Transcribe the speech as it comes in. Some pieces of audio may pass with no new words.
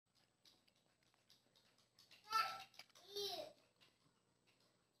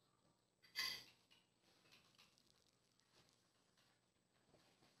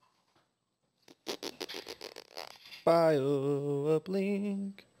Bio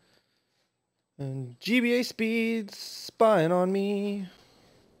uplink. And GBA speeds spying on me.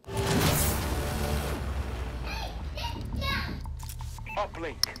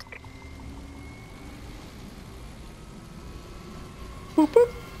 Uplink. Boop, boop.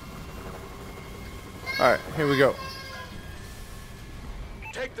 Alright, here we go.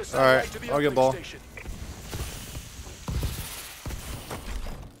 Take the Alright, satellite to the I'll get uplink ball. station.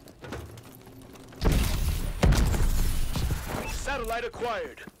 Satellite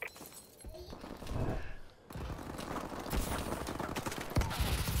acquired.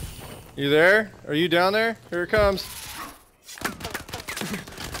 You there? Are you down there? Here it comes.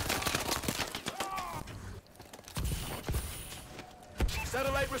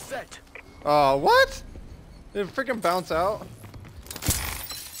 Satellite reset. Oh, what? Did it freaking bounce out?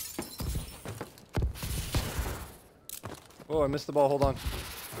 Oh, I missed the ball. Hold on.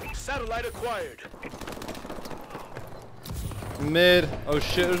 Satellite acquired. Mid. Oh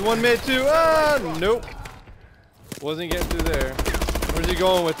shit, there's one mid too. Ah, nope. Wasn't getting through there. Where's he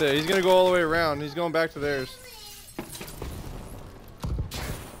going with it? He's gonna go all the way around. He's going back to theirs.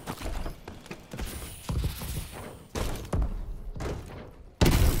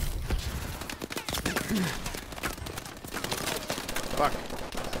 Fuck.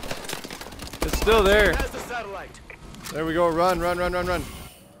 It's still there. Has the satellite. There we go. Run, run, run, run, run.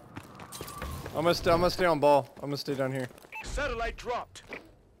 I'm gonna stay on ball. I'm gonna stay down here. Satellite dropped.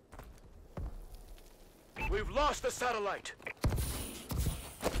 We've lost the satellite.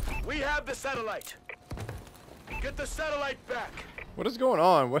 We have the satellite. Get the satellite back. What is going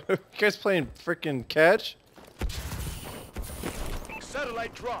on? What, you guys playing freaking catch?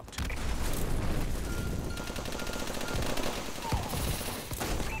 Satellite dropped.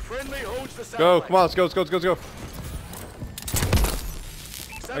 Friendly holds the satellite. Go, come on, let's go, let's go, let's go, let's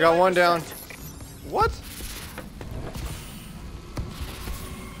go. I got one down. What?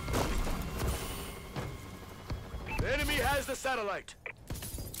 The enemy has the satellite.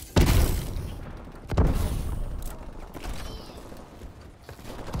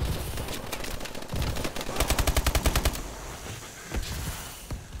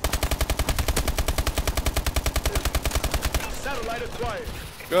 Satellite acquired.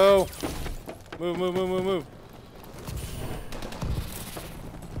 Go. Move, move, move, move, move.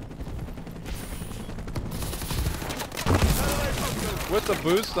 With the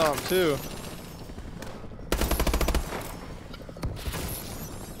boost stomp too.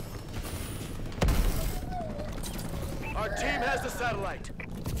 Our team has the satellite.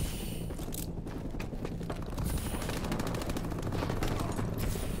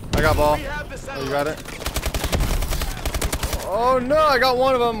 I got ball. We have the Oh, satellite. you got it? Oh no, I got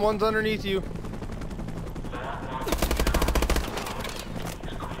one of them. One's underneath you.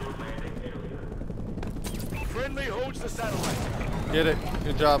 Friendly holds the satellite. Get it.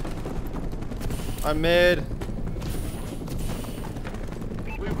 Good job. I'm mid.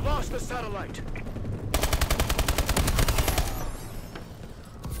 We've lost the satellite.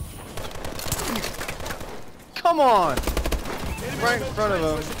 Come on. Enemy Right in remote front of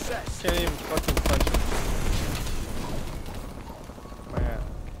transfer him. success. Can't even fucking punch him. Man.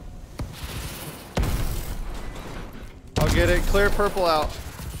 I'll get it. Clear purple out.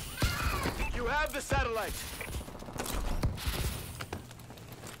 You have the satellite.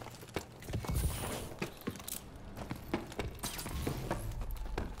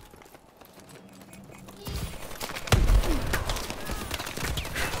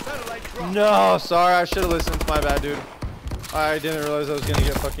 Satellite dropped. No, sorry. I should have listened. My bad, dude. I didn't realize I was gonna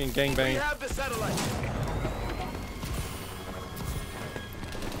get fucking We gangbanged. have the satellite.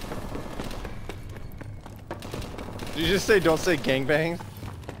 Did you just say don't say gangbang?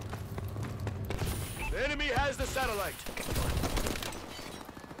 The enemy has the satellite.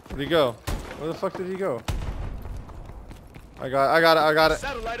 Where'd he go? Where the fuck did he go? I got it.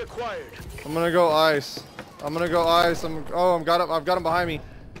 Satellite acquired. I'm gonna go ice. I'm gonna go ice. I've got him behind me.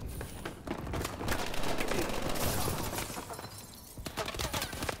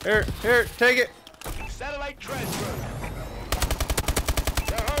 Here, take it. Satellite transferred.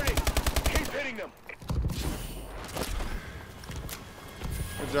 They're hurting. Keep hitting them.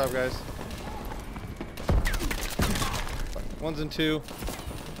 Good job, guys. One's in two.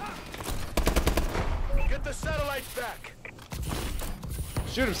 Get the satellite back.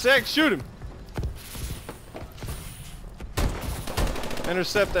 Shoot him, Six. Shoot him.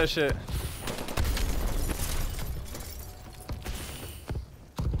 Intercept that shit.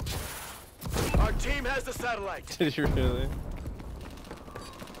 Our team has the satellite. Did you really?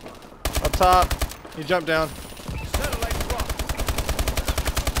 Up top. He jumped down. Satellite dropped.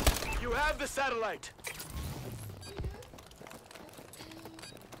 You have the satellite.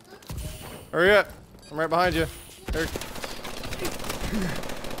 Hurry up. I'm right behind you. There.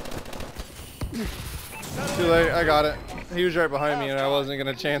 Too late. I got it. He was right behind me and I wasn't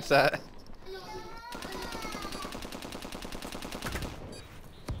going to chance that.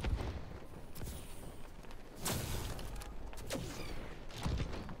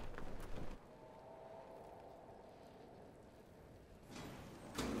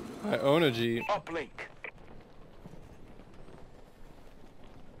 I own a Jeep. Uplink.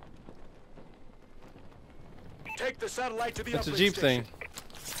 Take the satellite to the It's a uplink Jeep station. thing.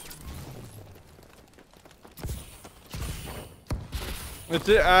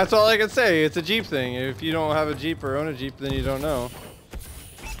 That's all I can say. It's a Jeep thing. If you don't have a Jeep or own a Jeep, then you don't know.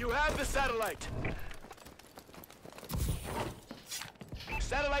 You have the satellite.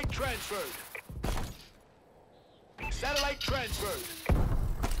 Satellite transferred. Satellite transferred.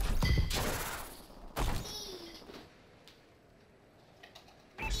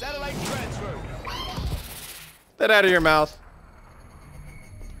 Satellite transferred. Get that out of your mouth.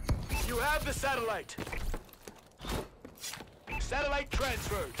 You have the satellite. Satellite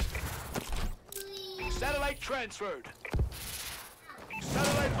transferred. Satellite transferred.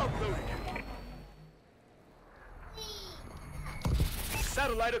 Satellite uploaded.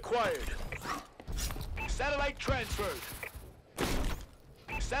 Satellite acquired. Satellite transferred.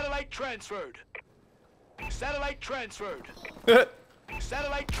 Satellite transferred. Satellite transferred.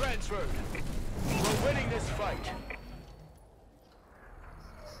 Satellite transferred. We're winning this fight.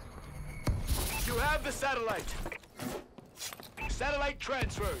 You have the satellite. Satellite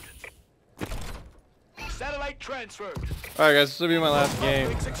transferred. Satellite transferred. All right, guys, this will be my last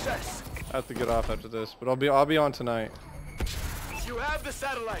game. Success. I have to get off after this, but I'll be on tonight. You have the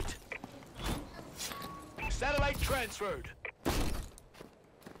satellite. Satellite transferred.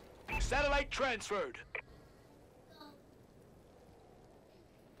 Satellite transferred.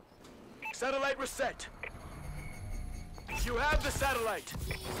 Satellite reset. You have the satellite.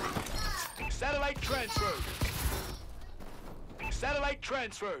 Satellite transferred. Satellite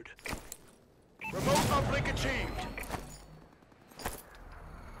transferred. Remote uplink achieved.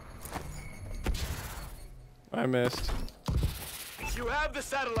 I missed. You have the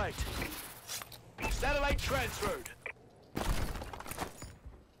satellite. Satellite transferred.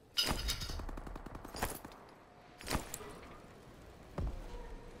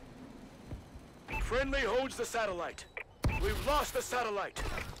 Friendly holds the satellite. We've lost the satellite.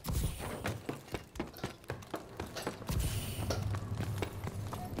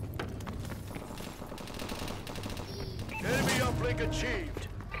 Enemy uplink achieved.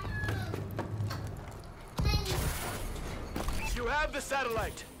 You have the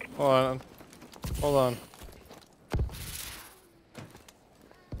satellite. Hold on. Hold on.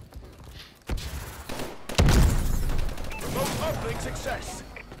 Remote uplink success.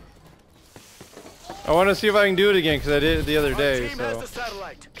 I want to see if I can do it again because I did it the other Our day. team has So the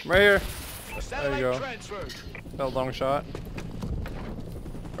satellite. right here. Satellite go. transferred. That long shot.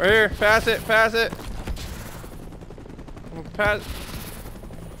 Right here. Pass it. Pass it. Pass.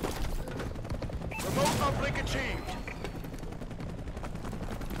 Remote uplink achieved.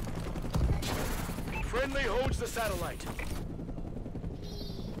 Friendly holds the satellite.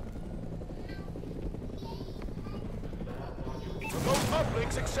 Remote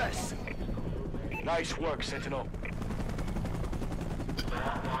uplink success. Nice work, Sentinel.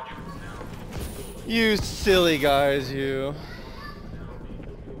 You silly guys, you.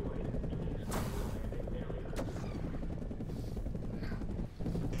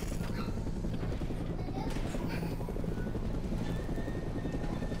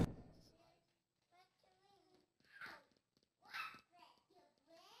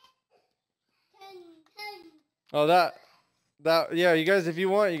 Oh, yeah, you guys, if you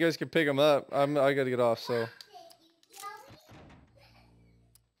want, you guys can pick them up. I gotta get off, so.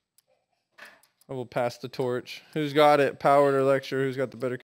 I will pass the torch. Who's got it? Powered or lecture? Who's got the better